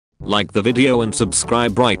Like the video and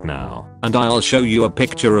subscribe right now, and I'll show you a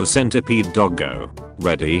picture of centipede doggo.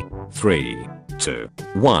 Ready? 3, 2,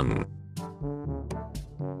 1.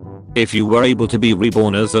 If you were able to be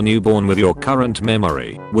reborn as a newborn with your current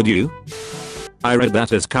memory, would you? I read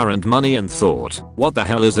that as current money and thought, what the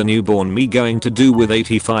hell is a newborn me going to do with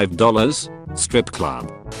 $85? Strip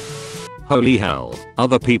club. Holy hell,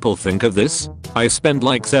 other people think of this? I spend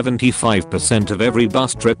like 75% of every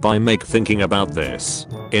bus trip I make thinking about this.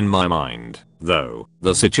 In my mind, though,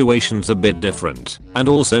 the situation's a bit different, and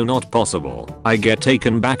also not possible. I get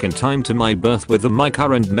taken back in time to my birth with my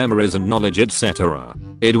current memories and knowledge, etc.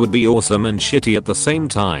 It would be awesome and shitty at the same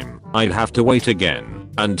time. I'd have to wait again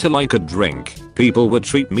until I could drink. People would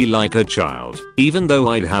treat me like a child, even though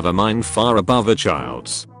I'd have a mind far above a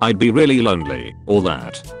child's. I'd be really lonely, all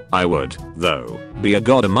that. I would, though, be a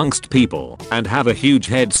god amongst people and have a huge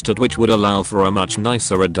head start which would allow for a much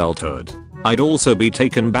nicer adulthood. I'd also be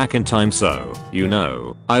taken back in time, so, you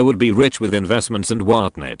know, I would be rich with investments and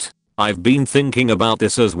whatnot. I've been thinking about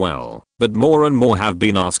this as well, but more and more have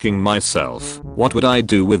been asking myself, what would I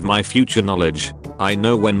do with my future knowledge? I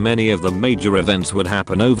know when many of the major events would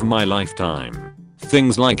happen over my lifetime.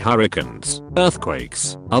 Things like hurricanes,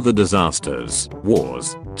 earthquakes, other disasters,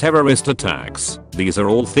 wars, terrorist attacks. These are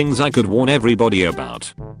all things I could warn everybody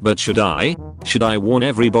about. But should I? Should I warn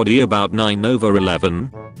everybody about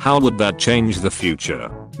 9/11? How would that change the future?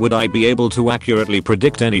 Would I be able to accurately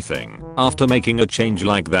predict anything after making a change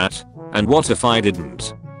like that? And what if I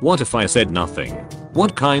didn't? What if I said nothing?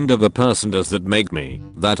 What kind of a person does that make me,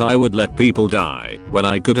 that I would let people die when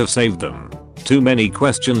I could have saved them? Too many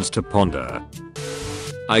questions to ponder.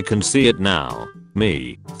 I can see it now.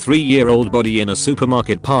 Me, 3-year-old body in a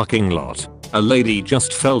supermarket parking lot. A lady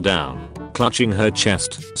just fell down, clutching her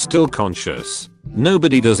chest, still conscious.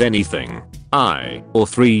 Nobody does anything. I, or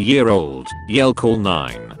 3-year-old, yell call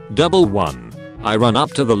 911. I run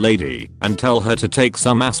up to the lady and tell her to take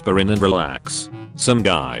some aspirin and relax. Some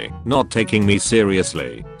guy, not taking me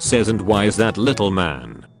seriously, says, and why is that, little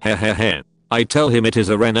man? Hehehe. I tell him it is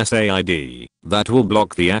a NSAID that will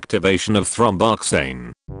block the activation of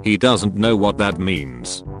thromboxane. He doesn't know what that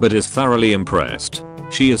means, but is thoroughly impressed.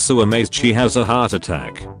 She is so amazed she has a heart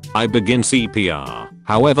attack. I begin CPR.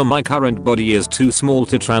 However, my current body is too small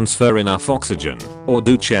to transfer enough oxygen or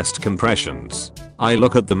do chest compressions. I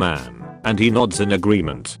look at the man, and he nods in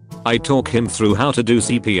agreement. I talk him through how to do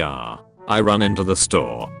CPR. I run into the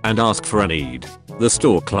store and ask for an aid. The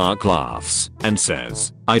store clerk laughs and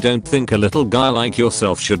says, I don't think a little guy like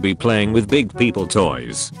yourself should be playing with big people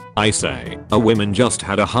toys. I say, a woman just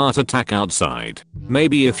had a heart attack outside.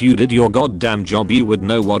 Maybe if you did your goddamn job you would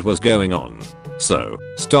know what was going on. So,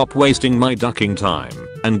 stop wasting my ducking time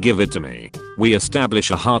and give it to me. We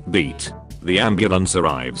establish a heartbeat. The ambulance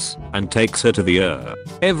arrives and takes her to the ER.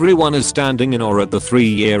 Everyone is standing in awe at the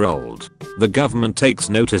 3-year-old. The government takes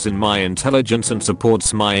notice in my intelligence and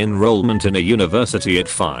supports my enrollment in a university at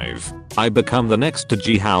 5. I become the next to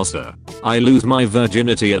G. Hauser. I lose my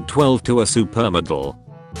virginity at 12 to a supermodel.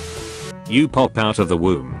 You pop out of the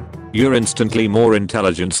womb. You're instantly more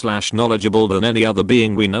intelligent / knowledgeable than any other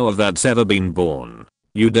being we know of that's ever been born.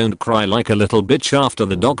 You don't cry like a little bitch after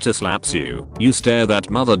the doctor slaps you. You stare that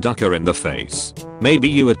mother ducker in the face. Maybe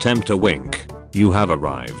you attempt a wink. You have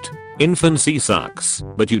arrived. Infancy sucks,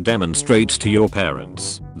 but you demonstrate to your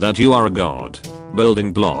parents that you are a god.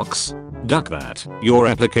 Building blocks? Duck that. You're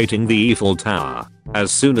replicating the Eiffel Tower.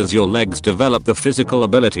 As soon as your legs develop the physical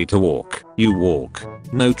ability to walk, you walk.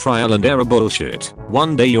 No trial and error bullshit.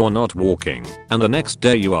 One day you're not walking, and the next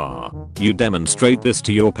day you are. You demonstrate this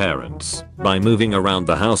to your parents by moving around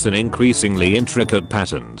the house in increasingly intricate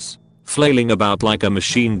patterns, flailing about like a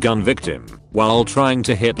machine gun victim while trying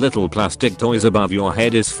to hit little plastic toys above your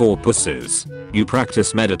head is for pussies. You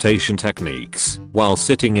practice meditation techniques while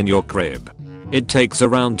sitting in your crib. It takes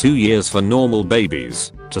around 2 years for normal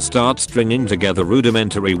babies to start stringing together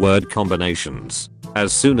rudimentary word combinations.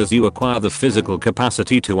 As soon as you acquire the physical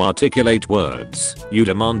capacity to articulate words, you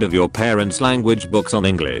demand of your parents language books on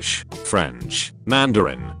English, French,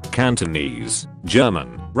 Mandarin, Cantonese,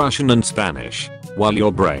 German, Russian and Spanish. While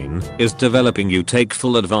your brain is developing, you take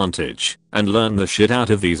full advantage and learn the shit out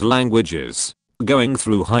of these languages. Going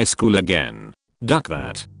through high school again. Duck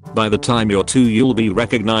that. By the time you're 2 you'll be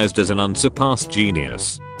recognized as an unsurpassed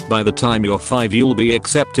genius. By the time you're 5 you'll be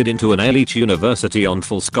accepted into an elite university on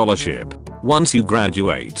full scholarship. Once you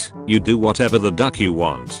graduate, you do whatever the duck you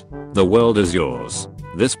want. The world is yours.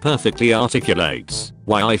 This perfectly articulates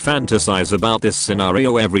why I fantasize about this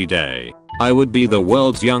scenario every day. I would be the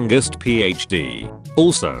world's youngest PhD.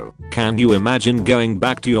 Also, can you imagine going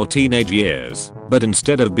back to your teenage years, But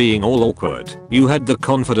instead of being all awkward, you had the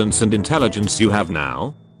confidence and intelligence you have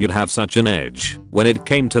now. You'd have such an edge when it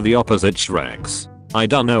came to the opposite Shreks. I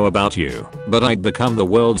don't know about you, but I'd become the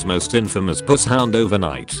world's most infamous pusshound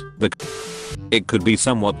overnight. It could be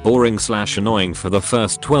somewhat boring / annoying for the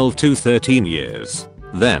first 12 to 13 years.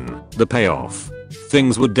 Then, the payoff.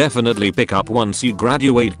 Things would definitely pick up once you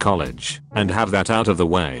graduate college and have that out of the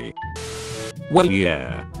way. Well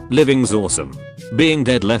yeah, living's awesome. Being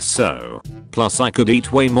dead less so. Plus I could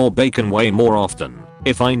eat way more bacon way more often.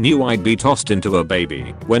 If I knew I'd be tossed into a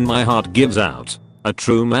baby when my heart gives out. A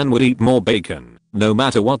true man would eat more bacon, no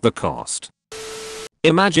matter what the cost.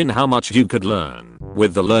 Imagine how much you could learn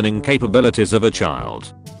with the learning capabilities of a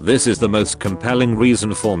child. This is the most compelling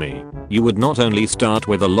reason for me. You would not only start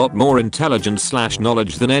with a lot more intelligence /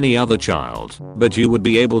 knowledge than any other child, but you would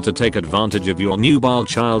be able to take advantage of your nubile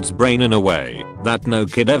child's brain in a way that no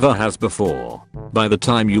kid ever has before. By the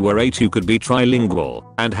time you were 8 you could be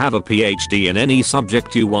trilingual and have a PhD in any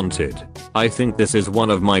subject you wanted. I think this is one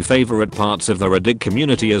of my favorite parts of the Reddit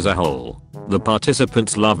community as a whole. The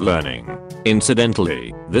participants love learning.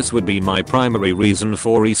 Incidentally, this would be my primary reason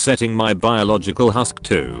for resetting my biological husk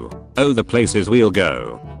too. Oh, the places we'll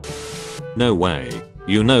go. No way.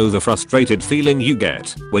 You know the frustrated feeling you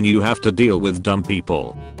get when you have to deal with dumb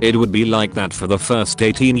people. It would be like that for the first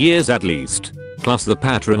 18 years at least. Plus the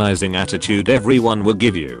patronizing attitude everyone would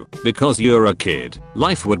give you because you're a kid.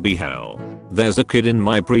 Life would be hell. There's a kid in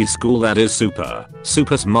my preschool that is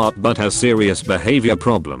super smart but has serious behavior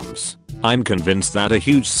problems. I'm convinced that a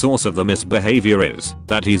huge source of the misbehavior is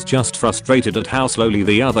that he's just frustrated at how slowly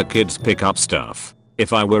the other kids pick up stuff.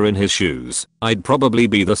 If I were in his shoes, I'd probably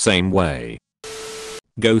be the same way.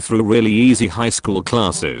 Go through really easy high school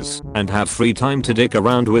classes and have free time to dick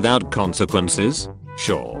around without consequences?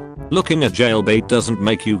 Sure. Looking at jailbait doesn't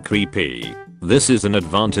make you creepy. This is an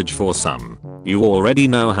advantage for some. You already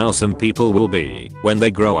know how some people will be when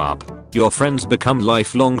they grow up. Your friends become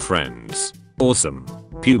lifelong friends. Awesome.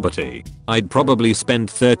 Puberty. I'd probably spend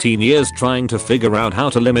 13 years trying to figure out how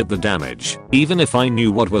to limit the damage, even if I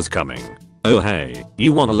knew what was coming. Oh hey,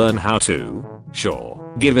 you wanna learn how to?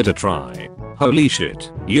 Sure, give it a try. Holy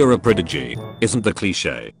shit, you're a prodigy. Isn't the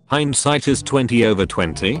cliche, hindsight is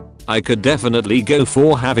 20/20? I could definitely go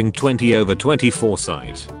for having 20/20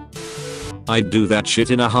 foresight. I'd do that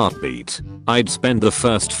shit in a heartbeat. I'd spend the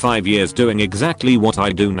first 5 years doing exactly what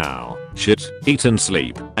I do now. Shit, eat and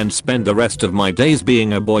sleep, and spend the rest of my days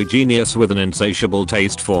being a boy genius with an insatiable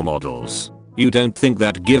taste for models. You don't think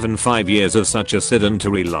that given 5 years of such a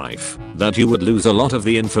sedentary life, that you would lose a lot of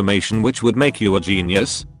the information which would make you a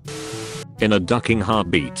genius? In a ducking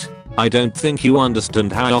heartbeat. I don't think you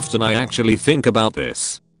understand how often I actually think about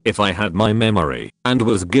this. If I had my memory and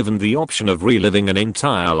was given the option of reliving an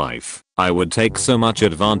entire life, I would take so much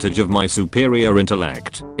advantage of my superior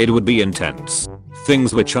intellect. It would be intense.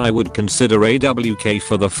 Things which I would consider AWK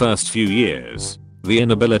for the first few years. The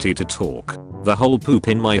inability to talk. The whole poop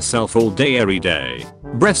in myself all day every day.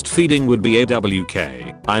 Breastfeeding would be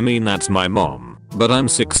AWK. I mean that's my mom, but I'm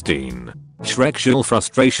 16. Shreksual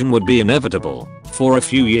frustration would be inevitable for a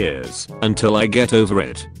few years until I get over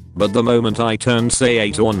it. But the moment I turn say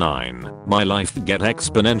 8 or 9, my life get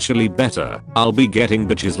exponentially better. I'll be getting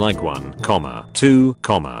bitches like 1, 2,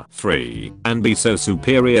 3 and be so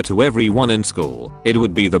superior to everyone in school. It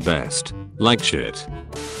would be the best. Like shit.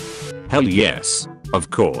 Hell yes. Of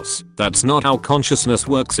course, that's not how consciousness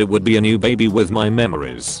works. It would be a new baby with my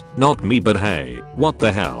memories. Not me, but hey, what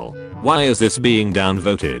the hell? Why is this being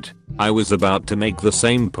downvoted? I was about to make the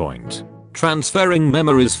same point. Transferring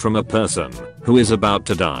memories from a person who is about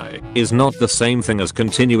to die is not the same thing as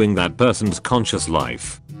continuing that person's conscious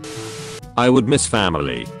life. I would miss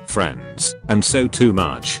family, friends, and so too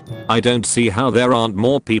much. I don't see how there aren't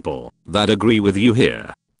more people that agree with you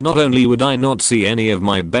here. Not only would I not see any of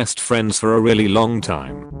my best friends for a really long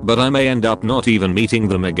time, but I may end up not even meeting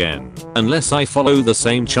them again unless I follow the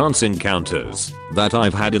same chance encounters that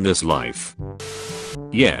I've had in this life.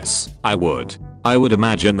 Yes, I would. I would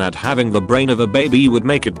imagine that having the brain of a baby would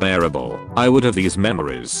make it bearable. I would have these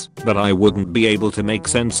memories, but I wouldn't be able to make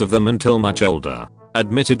sense of them until much older.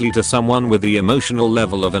 Admittedly, to someone with the emotional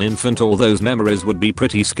level of an infant, all those memories would be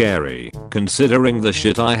pretty scary, considering the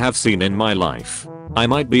shit I have seen in my life. I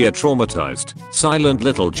might be a traumatized, silent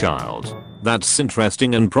little child. That's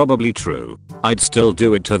interesting and probably true. I'd still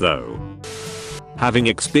do it though. Having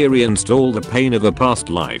experienced all the pain of a past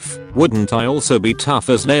life, wouldn't I also be tough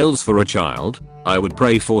as nails for a child? I would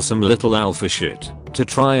pray for some little alpha shit to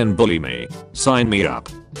try and bully me. Sign me up.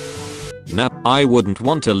 Nah, I wouldn't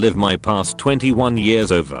want to live my past 21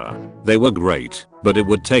 years over. They were great, but it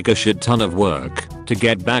would take a shit ton of work to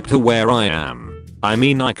get back to where I am. I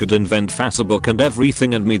mean, I could invent Facebook and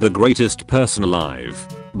everything and be the greatest person alive.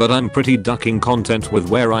 But I'm pretty ducking content with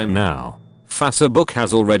where I'm now. Facebook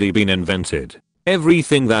has already been invented.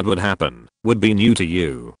 Everything that would happen would be new to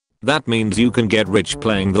you. That means you can get rich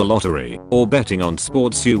playing the lottery or betting on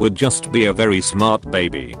sports. You would just be a very smart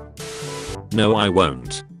baby. No, I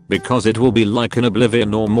won't. Because it will be like an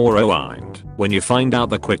Oblivion or Morrowind when you find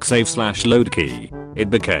out the quick save/load key.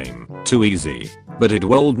 It became too easy. But it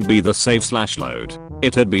won't be the save/load.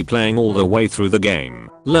 It'd be playing all the way through the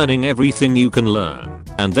game, learning everything you can learn,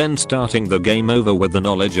 and then starting the game over with the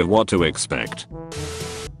knowledge of what to expect.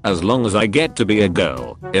 As long as I get to be a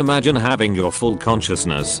girl, imagine having your full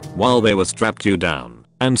consciousness while they were strapped you down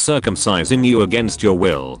and circumcising you against your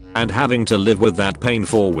will and having to live with that pain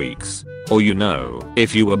for weeks. Or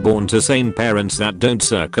if you were born to sane parents that don't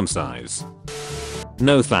circumcise.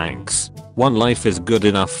 No thanks. One life is good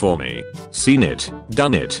enough for me. Seen it,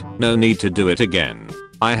 done it, no need to do it again.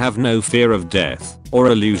 I have no fear of death or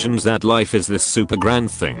illusions that life is this super grand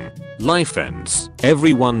thing. Life ends,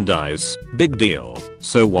 everyone dies, big deal,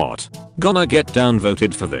 so what? Gonna get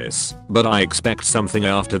downvoted for this, but I expect something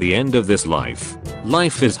after the end of this life.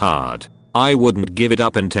 Life is hard. I wouldn't give it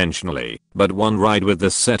up intentionally, but one ride with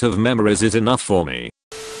this set of memories is enough for me.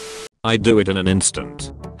 I'd do it in an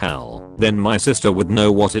instant. Hell, then my sister would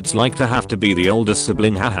know what it's like to have to be the oldest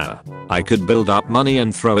sibling. Haha. I could build up money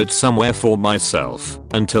and throw it somewhere for myself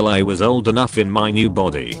until I was old enough in my new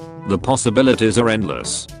body. The possibilities are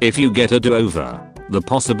endless. If you get a do-over, the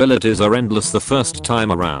possibilities are endless the first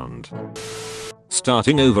time around.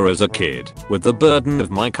 Starting over as a kid with the burden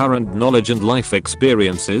of my current knowledge and life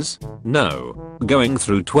experiences? No. Going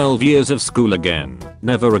through 12 years of school again.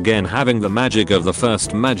 Never again having the magic of the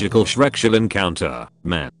first magical Shrekshell encounter.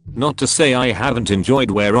 Man. Not to say I haven't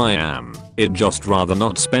enjoyed where I am. I'd just rather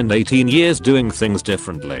not spend 18 years doing things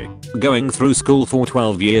differently. Going through school for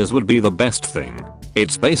 12 years would be the best thing.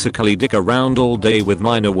 It's basically dick around all day with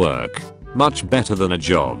minor work. Much better than a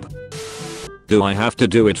job. Do I have to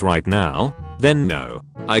do it right now? Then no.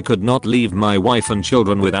 I could not leave my wife and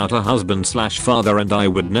children without a husband/father, and I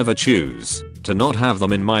would never choose to not have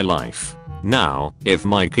them in my life. Now, if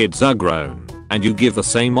my kids are grown and you give the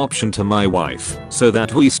same option to my wife so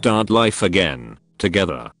that we start life again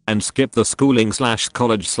together and skip the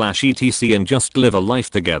schooling/college/etc and just live a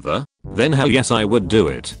life together, then hell yes, I would do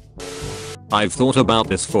it. I've thought about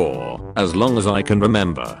this for as long as I can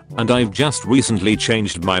remember, and I've just recently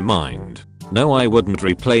changed my mind. No, I wouldn't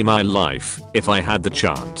replay my life if I had the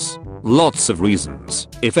chance. Lots of reasons.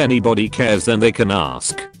 If anybody cares, then they can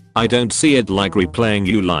ask. I don't see it like replaying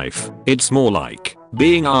your life. It's more like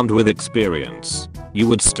being armed with experience. You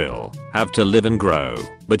would still have to live and grow,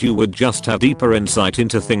 but you would just have deeper insight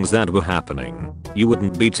into things that were happening. You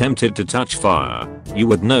wouldn't be tempted to touch fire. You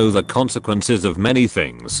would know the consequences of many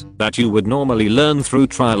things that you would normally learn through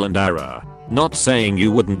trial and error. Not saying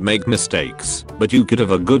you wouldn't make mistakes, but you could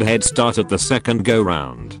have a good head start at the second go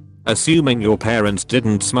round. Assuming your parents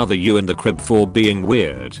didn't smother you in the crib for being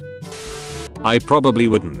weird. I probably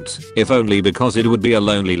wouldn't, if only because it would be a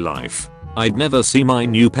lonely life. I'd never see my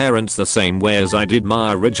new parents the same way as I did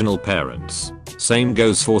my original parents. Same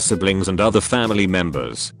goes for siblings and other family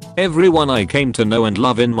members. Everyone I came to know and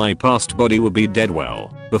love in my past body would be dead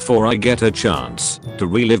well before I get a chance to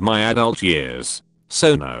relive my adult years.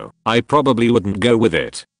 So no, I probably wouldn't go with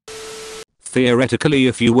it. Theoretically,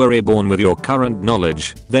 if you were reborn with your current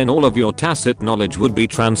knowledge, then all of your tacit knowledge would be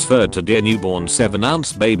transferred to dear newborn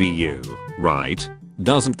 7-ounce baby you, right?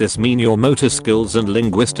 Doesn't this mean your motor skills and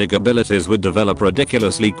linguistic abilities would develop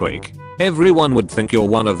ridiculously quick? Everyone would think you're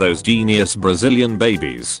one of those genius Brazilian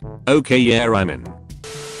babies. Okay, yeah, I'm in.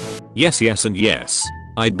 Yes, yes, and yes.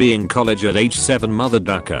 I'd be in college at age 7, mother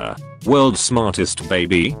ducker. World's smartest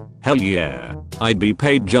baby? Hell yeah. I'd be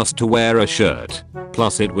paid just to wear a shirt.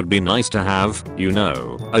 Plus it would be nice to have,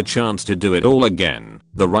 a chance to do it all again,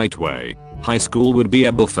 the right way. High school would be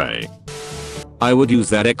a buffet. I would use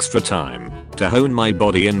that extra time to hone my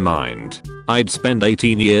body and mind. I'd spend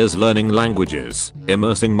 18 years learning languages,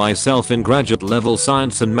 immersing myself in graduate level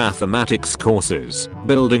science and mathematics courses,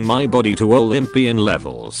 building my body to Olympian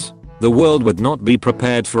levels. The world would not be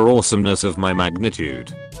prepared for awesomeness of my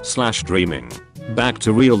magnitude. Dreaming. Back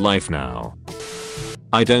to real life now.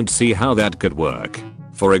 I don't see how that could work.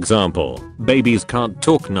 For example, babies can't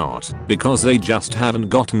talk, not because they just haven't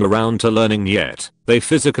gotten around to learning yet. They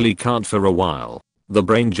physically can't for a while. The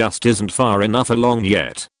brain just isn't far enough along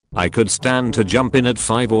yet. I could stand to jump in at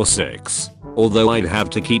 5 or 6. Although I'd have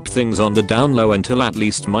to keep things on the down low until at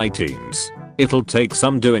least my teens. It'll take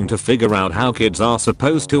some doing to figure out how kids are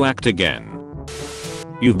supposed to act again.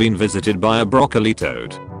 You've been visited by a broccoli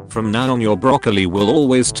toad. From now on your broccoli will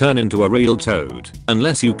always turn into a real toad,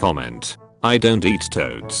 unless you comment, "I don't eat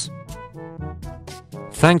toads."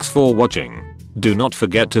 Thanks for watching. Do not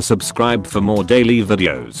forget to subscribe for more daily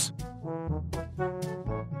videos.